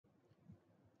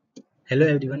Hello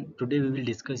everyone. Today we will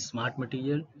discuss smart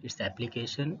material, its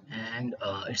application and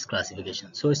its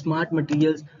classification. So smart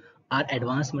materials are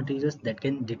advanced materials that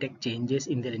can detect changes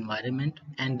in their environment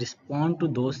and respond to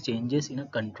those changes in a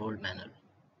controlled manner.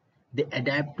 They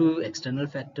adapt to external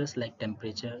factors like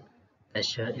temperature,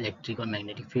 pressure, electric or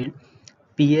magnetic field,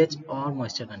 pH or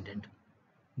moisture content.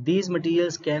 These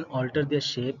materials can alter their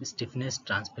shape, stiffness,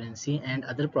 transparency, and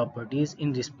other properties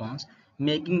in response,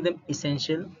 making them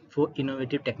essential for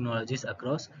innovative technologies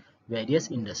across various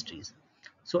industries.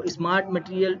 So, smart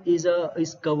material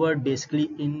is covered basically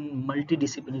in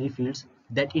multidisciplinary fields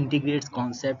that integrates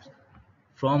concepts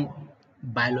from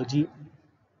biology,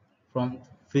 from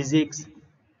physics,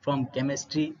 from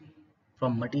chemistry,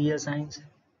 from material science,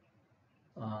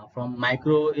 from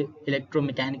micro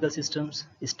electromechanical systems,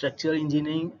 structural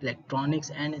engineering,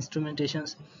 electronics and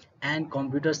instrumentations, and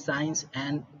computer science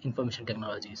and information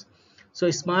technologies. So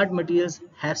smart materials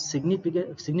have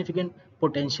significant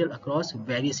potential across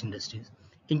various industries,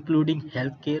 including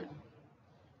healthcare,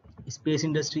 space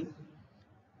industry,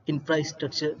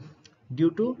 infrastructure,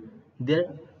 due to their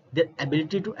their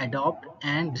ability to adapt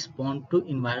and respond to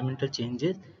environmental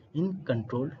changes in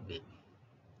controlled way.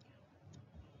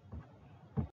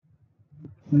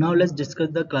 Now let's discuss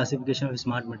the classification of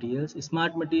smart materials.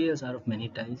 Smart materials are of many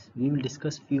types. We will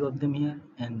discuss few of them here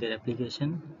and their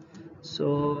application.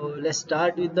 So let's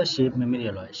start with the shape memory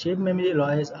alloy. Shape memory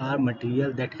alloys are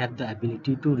materials that have the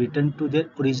ability to return to their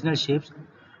original shapes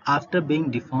after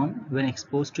being deformed when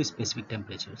exposed to specific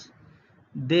temperatures.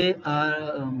 They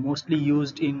are mostly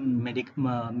used in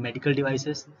medical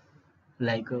devices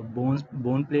like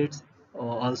bone plates,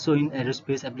 or also in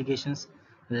aerospace applications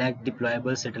like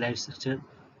deployable satellite structure.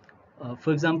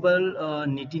 For example,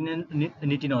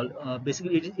 Nitinol,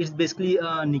 basically it's basically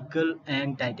a nickel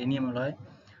and titanium alloy.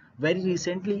 Very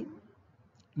recently,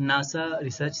 NASA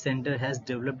Research Center has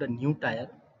developed a new tire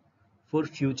for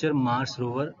future Mars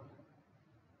rover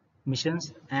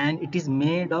missions, and it is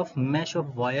made of mesh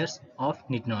of wires of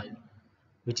Nitinol,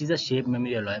 which is a shape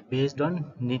memory alloy based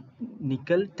on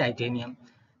nickel titanium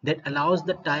that allows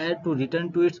the tire to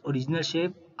return to its original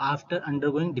shape after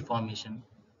undergoing deformation.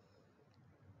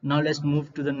 Now let's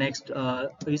move to the next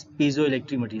is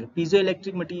piezoelectric material.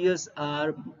 Piezoelectric materials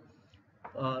are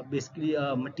basically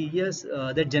materials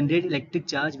that generate electric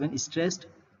charge when stressed,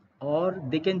 or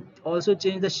they can also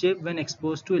change the shape when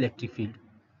exposed to electric field.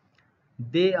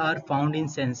 They are found in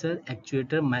sensor,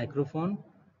 actuator, microphone,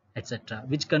 etc.,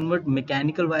 which convert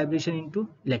mechanical vibration into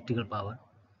electrical power.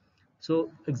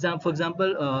 So, for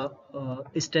example,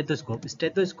 stethoscope.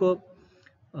 Stethoscope,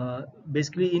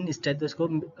 basically in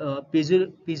stethoscope,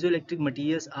 piezoelectric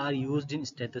materials are used in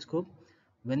stethoscope.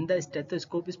 When the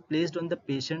stethoscope is placed on the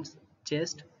patient's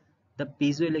chest, the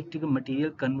piezoelectric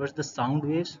material converts the sound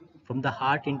waves from the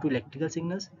heart into electrical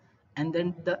signals, and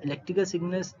then the electrical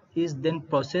signals is then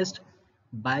processed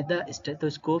by the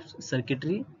stethoscope's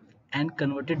circuitry and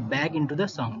converted back into the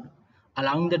sound,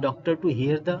 allowing the doctor to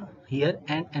hear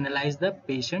and analyze the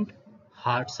patient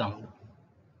heart sound.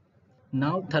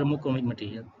 Now thermochromic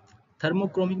material.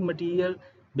 Thermochromic material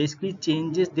basically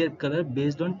changes their color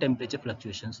based on temperature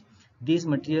fluctuations. These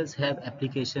materials have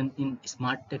application in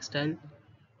smart textile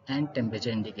and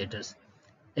temperature indicators.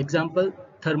 Example,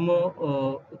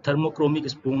 thermochromic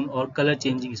spoon or color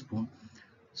changing spoon.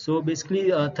 So basically,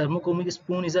 thermochromic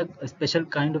spoon is a special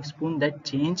kind of spoon that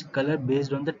change color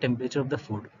based on the temperature of the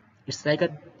food. It's like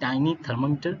a tiny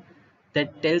thermometer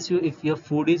that tells you if your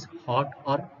food is hot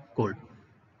or cold.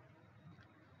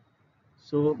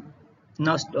 So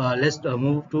now let's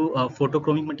move to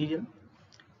photochromic material.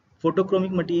 Photochromic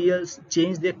materials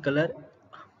change their color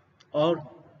or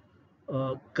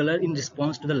color in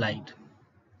response to the light,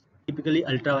 typically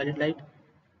ultraviolet light.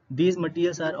 These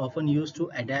materials are often used to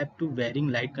adapt to varying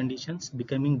light conditions,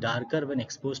 becoming darker when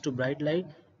exposed to bright light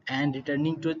and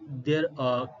returning to their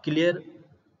clear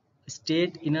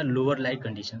state in a lower light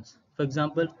conditions. For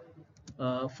example,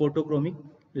 photochromic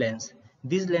lens.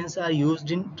 These lenses are used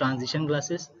in transition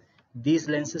glasses. These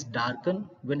lenses darken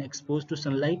when exposed to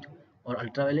sunlight or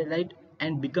ultraviolet light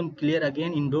and become clear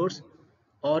again indoors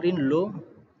or in low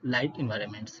light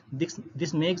environments.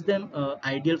 This makes them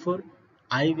ideal for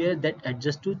eyewear that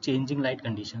adjust to changing light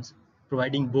conditions,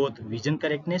 providing both vision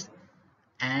correctness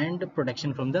and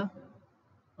protection from the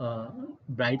uh,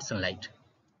 bright sunlight.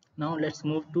 Now let's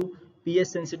move to pH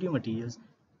sensitive materials.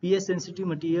 pH sensitive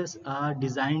materials are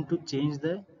designed to change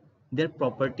their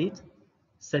properties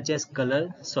such as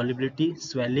color, solubility,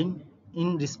 swelling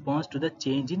in response to the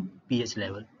change in pH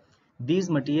level. These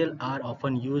materials are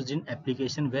often used in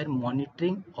applications where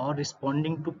monitoring or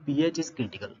responding to pH is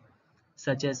critical,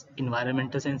 such as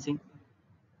environmental sensing,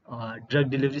 drug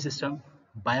delivery system,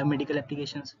 biomedical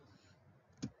applications.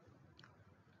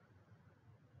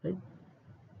 Right?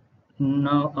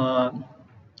 Now,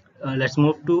 let's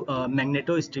move to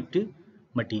magnetostrictive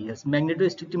materials.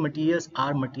 Magnetostrictive materials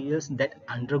are materials that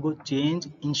undergo change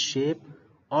in shape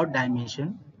or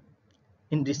dimension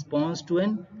in response to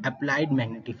an applied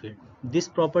magnetic field. This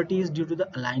property is due to the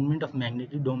alignment of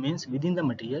magnetic domains within the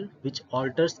material, which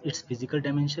alters its physical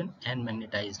dimension and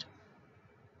magnetized.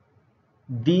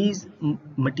 These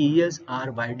materials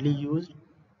are widely used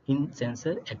in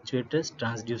sensor, actuators,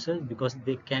 transducers because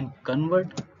they can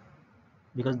convert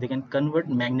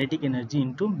magnetic energy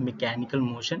into mechanical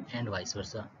motion and vice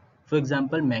versa. For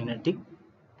example,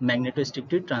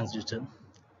 magnetostrictive transducer.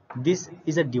 This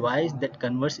is a device that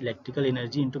converts electrical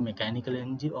energy into mechanical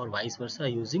energy or vice versa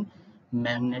using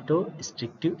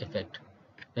magnetostrictive effect.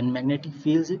 When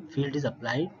field is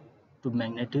applied to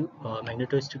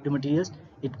magnetostrictive materials,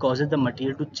 it causes the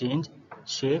material to change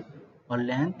shape or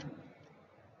length.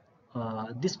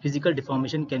 This physical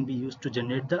deformation can be used to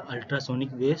generate the ultrasonic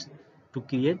waves to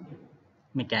create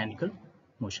mechanical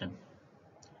motion.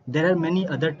 There are many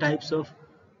other types of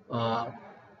uh,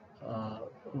 uh,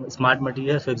 smart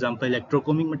materials, for example,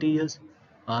 electrochromic materials,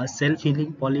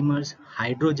 self-healing polymers,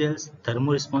 hydrogels,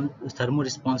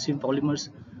 thermoresponsive polymers,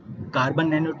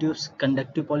 carbon nanotubes,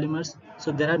 conductive polymers.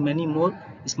 So there are many more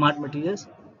smart materials.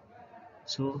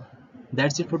 So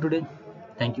that's it for today.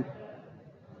 Thank you.